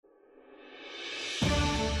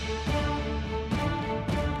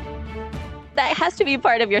It has to be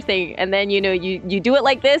part of your thing. And then, you do it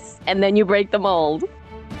like this, and then you break the mold.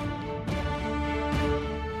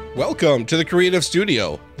 Welcome to the Creative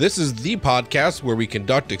Studio. This is the podcast where we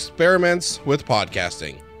conduct experiments with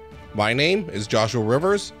podcasting. My name is Joshua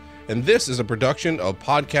Rivers, and this is a production of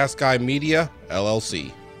Podcast Guy Media,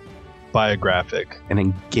 LLC. Biographic. An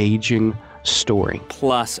engaging story.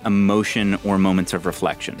 Plus emotion or moments of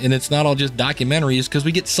reflection. And it's not all just documentaries because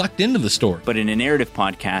we get sucked into the story. But in a narrative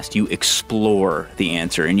podcast, you explore the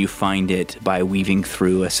answer and you find it by weaving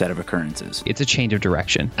through a set of occurrences. It's a change of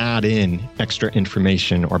direction. Add in extra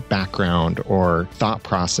information or background or thought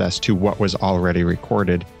process to what was already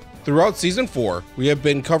recorded. Throughout Season 4, we have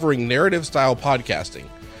been covering narrative-style podcasting.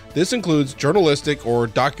 This includes journalistic or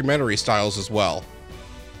documentary styles as well.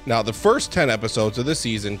 Now, the first 10 episodes of the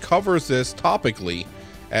season covers this topically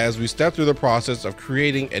as we step through the process of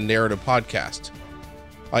creating a narrative podcast.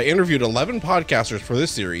 I interviewed 11 podcasters for this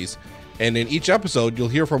series, and in each episode, you'll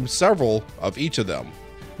hear from several of each of them.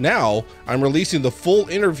 Now, I'm releasing the full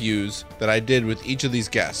interviews that I did with each of these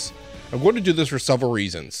guests. I'm going to do this for several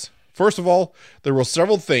reasons. First of all, there were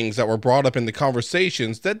several things that were brought up in the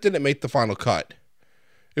conversations that didn't make the final cut.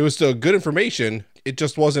 It was still good information, it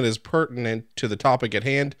just wasn't as pertinent to the topic at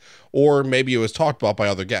hand, or maybe it was talked about by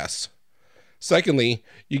other guests. Secondly,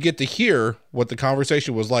 you get to hear what the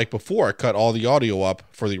conversation was like before I cut all the audio up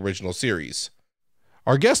for the original series.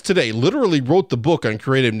 Our guest today literally wrote the book on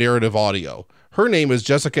creative narrative audio. Her name is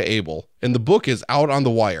Jessica Abel, and the book is out on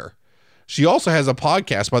the wire. She also has a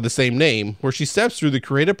podcast by the same name where she steps through the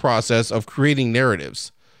creative process of creating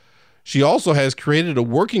narratives. She also has created a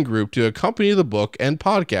working group to accompany the book and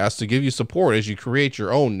podcast to give you support as you create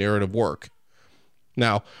your own narrative work.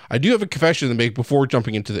 Now, I do have a confession to make before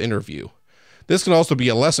jumping into the interview. This can also be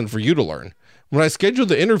a lesson for you to learn. When I scheduled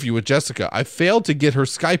the interview with Jessica, I failed to get her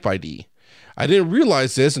Skype ID. I didn't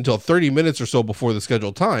realize this until 30 minutes or so before the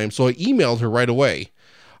scheduled time, so I emailed her right away.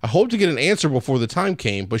 I hoped to get an answer before the time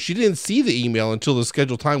came, but she didn't see the email until the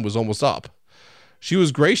scheduled time was almost up. She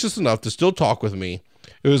was gracious enough to still talk with me.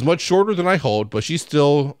 It was much shorter than I hoped, but she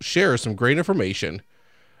still shares some great information.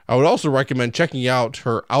 I would also recommend checking out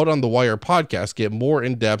her Out on the Wire podcast to get more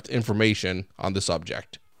in-depth information on the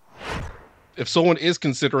subject. If someone is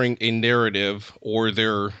considering a narrative or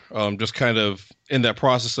they're just kind of in that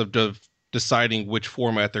process of deciding which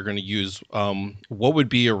format they're going to use, what would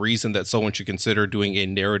be a reason that someone should consider doing a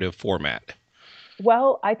narrative format?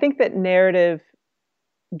 Well, I think that narrative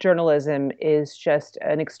journalism is just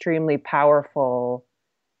an extremely powerful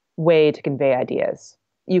way to convey ideas.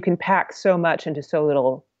 You can pack so much into so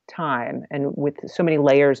little time and with so many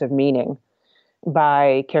layers of meaning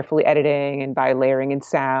by carefully editing and by layering in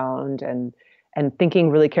sound and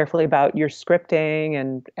thinking really carefully about your scripting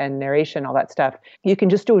and narration, all that stuff. You can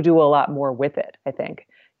just do a lot more with it, I think.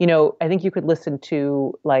 I think you could listen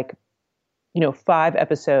to 5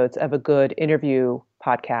 episodes of a good interview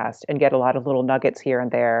podcast and get a lot of little nuggets here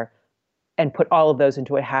and there and put all of those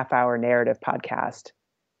into a half-hour narrative podcast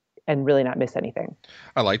and really not miss anything.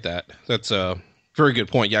 I like that. That's a very good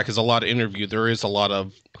point. Yeah, because a lot of interview, there is a lot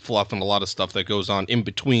of fluff and a lot of stuff that goes on in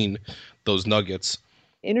between those nuggets.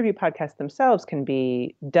 Interview podcasts themselves can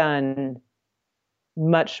be done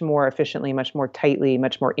much more efficiently, much more tightly,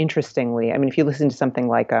 much more interestingly. I mean, if you listen to something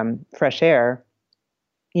like Fresh Air,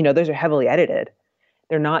 those are heavily edited.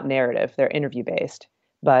 They're not narrative, they're interview based,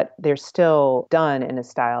 but they're still done in a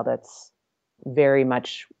style that's very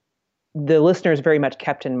much, the listener is very much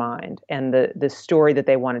kept in mind. And the story that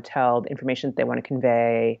they want to tell, the information that they want to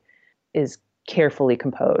convey is carefully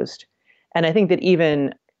composed. And I think that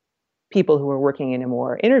even people who are working in a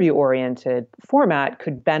more interview-oriented format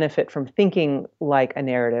could benefit from thinking like a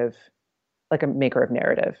narrative, like a maker of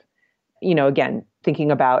narrative. Again,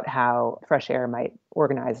 thinking about how Fresh Air might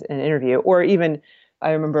organize an interview. Or even,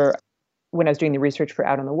 I remember when I was doing the research for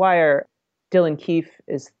Out on the Wire, Dylan Keefe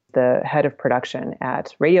is the head of production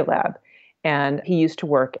at Radiolab, and he used to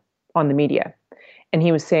work on the media. And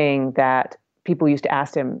he was saying that people used to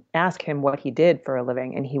ask him what he did for a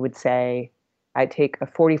living, and he would say, I'd take a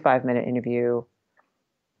 45-minute interview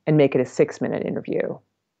and make it a 6-minute interview.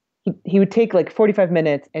 He would take 45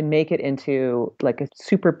 minutes and make it into a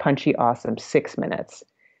super punchy, awesome 6 minutes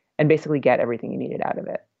and basically get everything you needed out of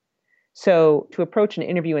it. So to approach an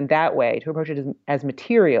interview in that way, to approach it as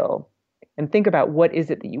material and think about what is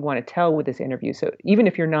it that you want to tell with this interview. So even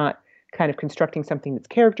if you're not kind of constructing something that's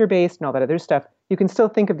character-based and all that other stuff, you can still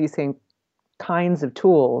think of these same kinds of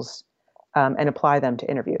tools and apply them to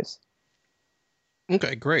interviews.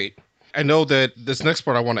 Okay, great. I know that this next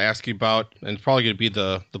part I want to ask you about, and it's probably going to be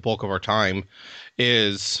the bulk of our time,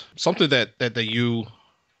 is something that you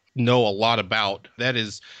know a lot about. That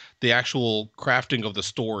is the actual crafting of the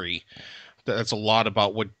story. That's a lot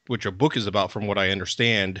about what your book is about, from what I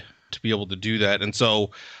understand, to be able to do that. And so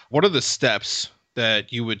what are the steps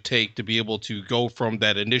that you would take to be able to go from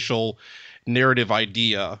that initial narrative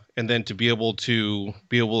idea and then to be able to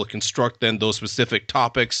construct then those specific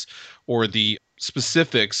topics or the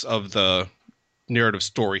specifics of the narrative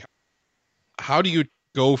story? How do you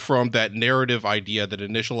go from that narrative idea, that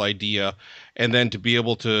initial idea, and then to be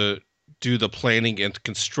able to do the planning and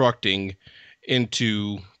constructing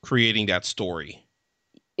into creating that story?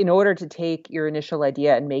 In order to take your initial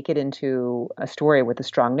idea and make it into a story with a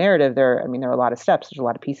strong narrative, there are a lot of steps. There's a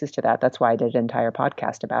lot of pieces to that. That's why I did an entire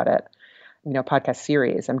podcast about it. Podcast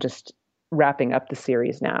series. I'm just wrapping up the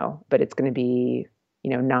series now, but it's going to be,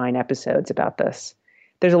 9 episodes about this.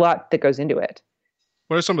 There's a lot that goes into it.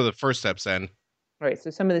 What are some of the first steps then? All right. So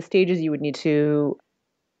some of the stages: you would need to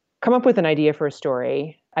come up with an idea for a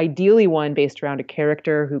story, ideally one based around a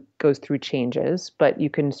character who goes through changes, but you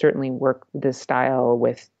can certainly work this style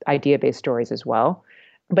with idea-based stories as well.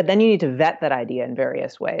 But then you need to vet that idea in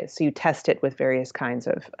various ways. So you test it with various kinds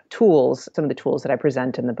of tools. Some of the tools that I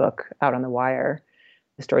present in the book, Out on the Wire,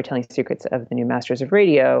 The Storytelling Secrets of the New Masters of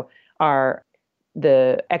Radio, are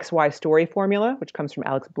the XY story formula, which comes from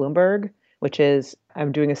Alex Blumberg, which is,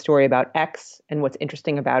 I'm doing a story about X, and what's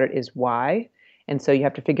interesting about it is Y. And so you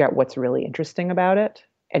have to figure out what's really interesting about it.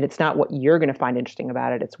 And it's not what you're going to find interesting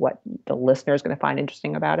about it. It's what the listener is going to find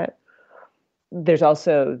interesting about it. There's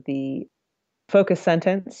also the focus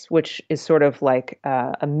sentence, which is sort of like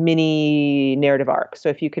a mini narrative arc. So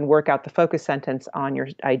if you can work out the focus sentence on your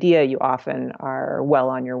idea, you often are well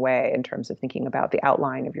on your way in terms of thinking about the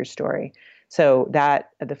outline of your story. So that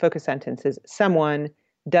the focus sentence is, someone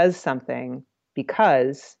does something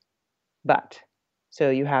because, but. So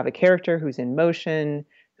you have a character who's in motion,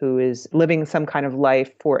 who is living some kind of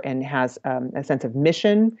life and has a sense of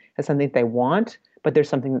mission, has something that they want, but there's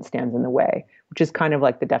something that stands in the way, which is kind of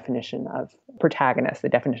like the definition of protagonist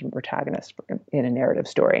in a narrative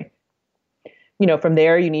story. From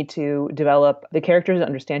there, you need to develop the characters,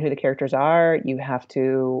 understand who the characters are. You have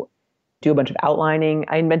to do a bunch of outlining.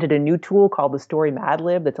 I invented a new tool called the Story Mad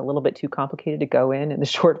Lib that's a little bit too complicated to go in the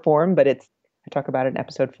short form, but I talk about it in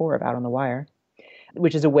episode 4 of Out on the Wire,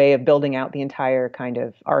 which is a way of building out the entire kind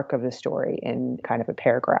of arc of the story in kind of a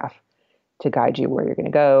paragraph to guide you where you're going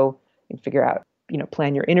to go and figure out,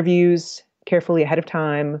 plan your interviews carefully ahead of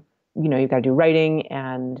time. You've got to do writing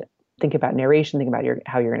and think about narration, think about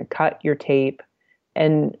how you're going to cut your tape.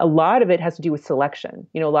 And a lot of it has to do with selection.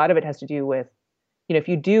 A lot of it has to do with, if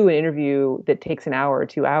you do an interview that takes an hour or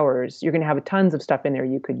 2 hours, you're going to have tons of stuff in there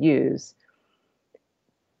you could use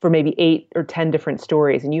for maybe 8 or 10 different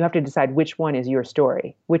stories. And you have to decide which one is your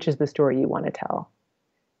story, which is the story you want to tell.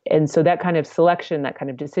 And so that kind of selection, that kind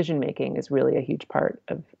of decision-making is really a huge part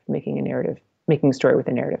of making a story with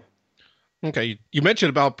a narrative. Okay. You mentioned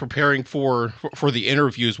about preparing for the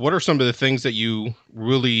interviews. What are some of the things that you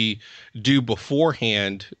really do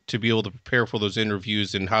beforehand to be able to prepare for those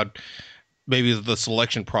interviews, and how maybe the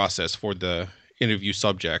selection process for the interview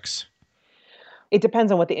subjects? It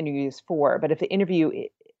depends on what the interview is for, but if the interview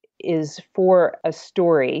is for a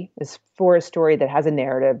story that has a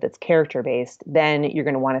narrative that's character-based, then you're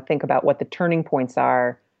going to want to think about what the turning points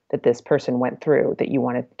are that this person went through that you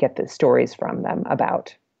want to get the stories from them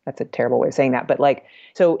about. That's a terrible way of saying that. But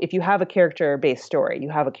so if you have a character-based story, you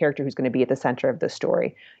have a character who's going to be at the center of the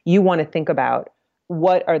story, you want to think about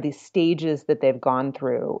what are the stages that they've gone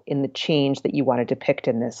through in the change that you want to depict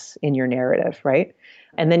in your narrative, right?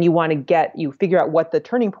 And then you figure out what the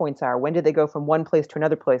turning points are. When did they go from one place to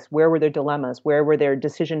another place? Where were their dilemmas? Where were their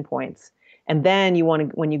decision points? And then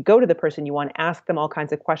when you go to the person, you want to ask them all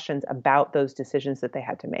kinds of questions about those decisions that they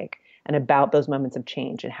had to make and about those moments of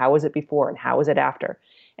change, and how was it before and how was it after?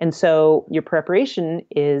 And so your preparation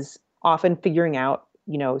is often figuring out,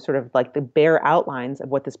 sort of like the bare outlines of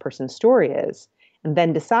what this person's story is, and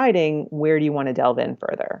then deciding where do you want to delve in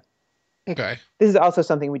further. Okay. This is also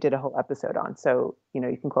something we did a whole episode on. So, you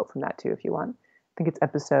can quote from that too if you want. I think it's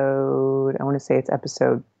episode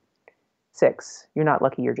 6. You're not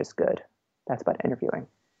lucky, you're just good. That's about interviewing.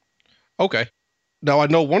 Okay. Now, I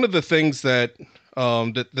know one of the things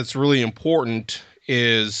that's really important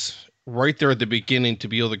is right there at the beginning to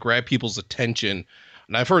be able to grab people's attention.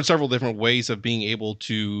 And I've heard several different ways of being able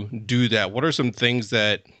to do that. What are some things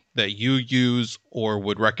that you use or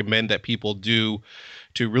would recommend that people do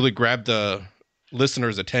to really grab the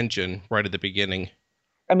listener's attention right at the beginning?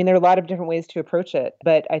 There are a lot of different ways to approach it,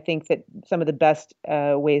 but I think that some of the best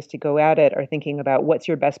ways to go at it are thinking about what's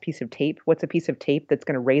your best piece of tape? What's a piece of tape that's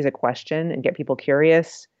going to raise a question and get people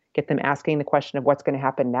curious, get them asking the question of what's going to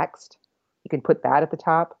happen next? You can put that at the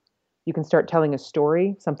top. you can start telling a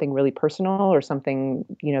story, something really personal or something,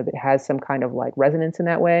 that has some kind of like resonance in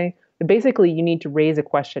that way. But basically, you need to raise a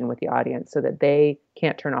question with the audience so that they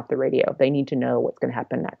can't turn off the radio. They need to know what's going to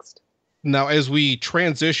happen next. Now, as we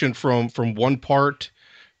transition from one part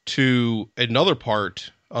to another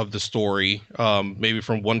part of the story, maybe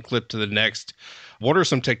from one clip to the next, what are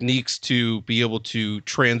some techniques to be able to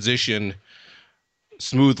transition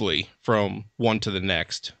smoothly from one to the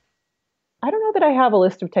next? I don't know that I have a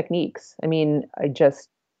list of techniques. I mean, I just,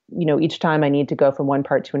 each time I need to go from one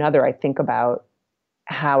part to another, I think about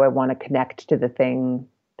how I want to connect to the thing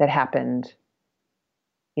that happened,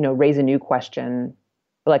 raise a new question.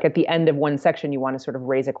 Like at the end of one section, you want to sort of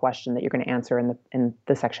raise a question that you're going to answer in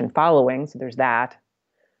the section following. So there's that.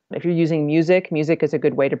 If you're using music is a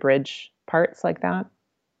good way to bridge parts like that.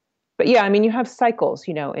 But yeah, I mean, you have cycles,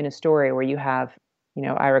 in a story where you have,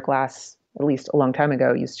 Ira Glass, at least a long time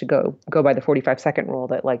ago, used to go by the 45-second rule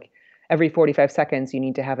that like every 45 seconds, you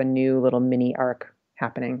need to have a new little mini arc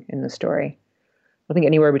happening in the story. I think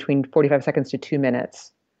anywhere between 45 seconds to 2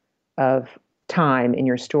 minutes of time in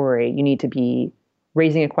your story, you need to be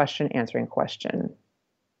raising a question, answering a question,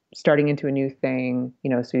 starting into a new thing,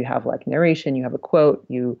 so you have like narration, you have a quote,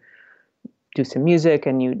 you do some music,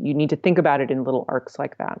 and you need to think about it in little arcs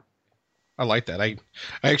like that. I like that. I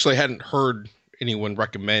actually hadn't heard anyone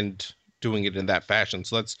recommend doing it in that fashion.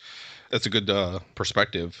 So that's a good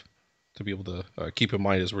perspective to be able to keep in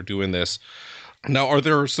mind as we're doing this. Now, are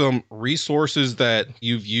there some resources that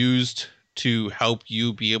you've used to help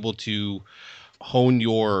you be able to hone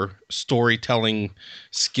your storytelling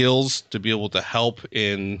skills to be able to help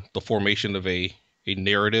in the formation of a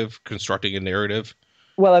narrative, constructing a narrative?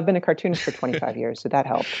 Well, I've been a cartoonist for 25 years, so that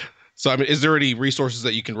helped. So, I mean, is there any resources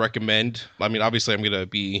that you can recommend? I mean, obviously, I'm going to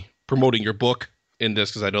be promoting your book in this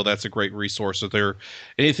because I know that's a great resource. Is there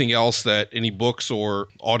anything else any books or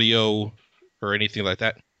audio or anything like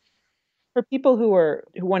that? For people who are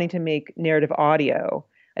wanting to make narrative audio,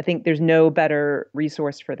 I think there's no better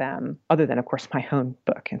resource for them, other than, of course, my own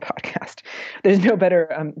book and podcast. There's no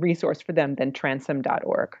better resource for them than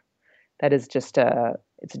transom.org. That is just a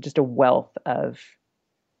wealth of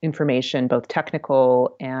information, both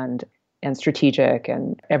technical and strategic,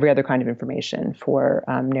 and every other kind of information for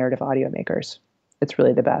narrative audio makers. It's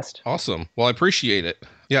really the best. Awesome. Well, I appreciate it.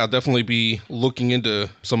 Yeah, I'll definitely be looking into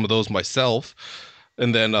some of those myself.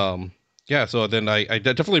 And then, so then I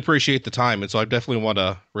definitely appreciate the time. And so I definitely want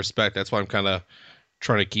to respect. That's why I'm kind of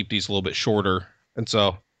trying to keep these a little bit shorter. And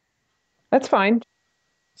so that's fine.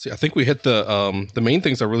 See, I think we hit the main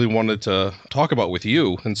things I really wanted to talk about with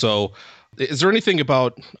you. And so is there anything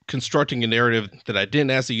about constructing a narrative that I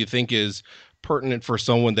didn't ask that you think is pertinent for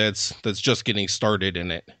someone that's just getting started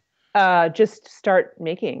in it? Just start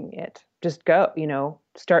making it. Just go,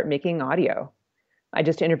 start making audio. I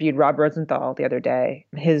just interviewed Rob Rosenthal the other day.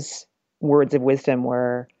 His words of wisdom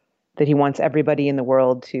were that he wants everybody in the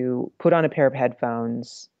world to put on a pair of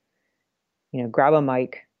headphones, grab a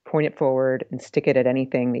mic, point it forward, and stick it at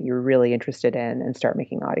anything that you're really interested in and start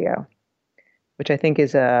making audio, which I think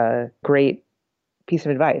is a great piece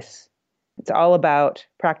of advice. It's all about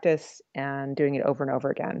practice and doing it over and over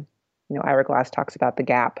again. Ira Glass talks about the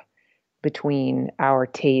gap between our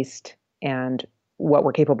taste and what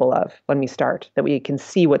we're capable of when we start, that we can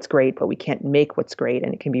see what's great, but we can't make what's great.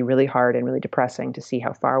 And it can be really hard and really depressing to see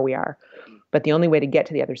how far we are. But the only way to get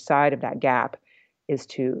to the other side of that gap is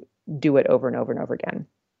to do it over and over and over again.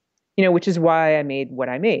 Which is why I made what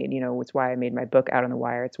I made. It's why I made my book Out on the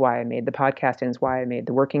Wire. It's why I made the podcast, and it's why I made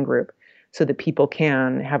the working group, so that people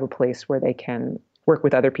can have a place where they can work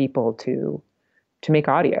with other people to make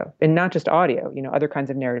audio, and not just audio, other kinds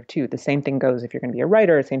of narrative too. The same thing goes if you're going to be a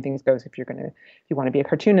writer. The same thing goes if you want to be a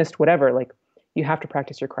cartoonist, whatever. Like, you have to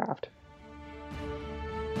practice your craft.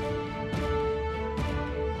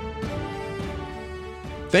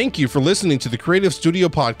 Thank you for listening to the Creative Studio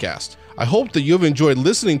Podcast. I hope that you have enjoyed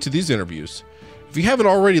listening to these interviews. If you haven't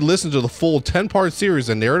already listened to the full 10-part series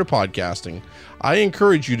on narrative podcasting, I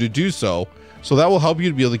encourage you to do so that will help you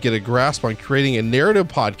to be able to get a grasp on creating a narrative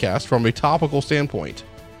podcast from a topical standpoint.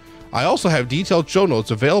 I also have detailed show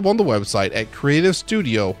notes available on the website at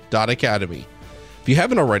creativestudio.academy. If you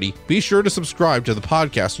haven't already, be sure to subscribe to the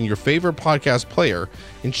podcast in your favorite podcast player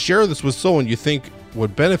and share this with someone you think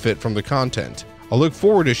would benefit from the content. I look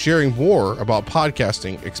forward to sharing more about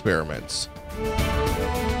podcasting experiments.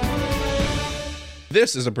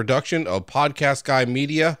 This is a production of Podcast Guy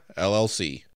Media, LLC.